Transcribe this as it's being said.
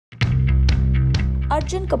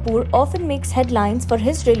Arjun Kapoor often makes headlines for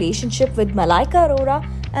his relationship with Malaika Arora,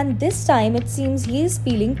 and this time it seems he is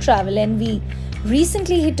feeling travel envy.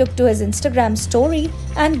 Recently, he took to his Instagram story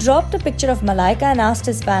and dropped a picture of Malaika and asked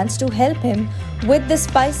his fans to help him with the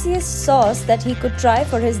spiciest sauce that he could try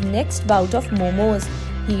for his next bout of momos.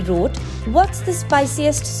 He wrote, "What's the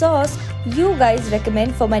spiciest sauce you guys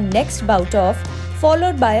recommend for my next bout of?"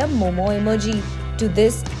 followed by a momo emoji. To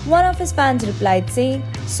this, one of his fans replied saying,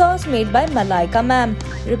 "Sauce made by Malaika ma'am."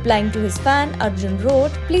 Replying to his fan, Arjun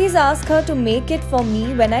wrote, "Please ask her to make it for me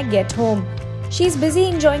when I get home. She's busy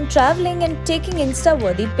enjoying traveling and taking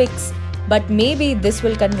Insta-worthy pics, but maybe this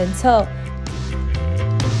will convince her."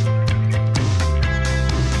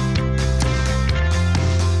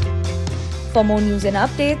 For more news and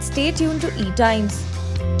updates, stay tuned to ETimes.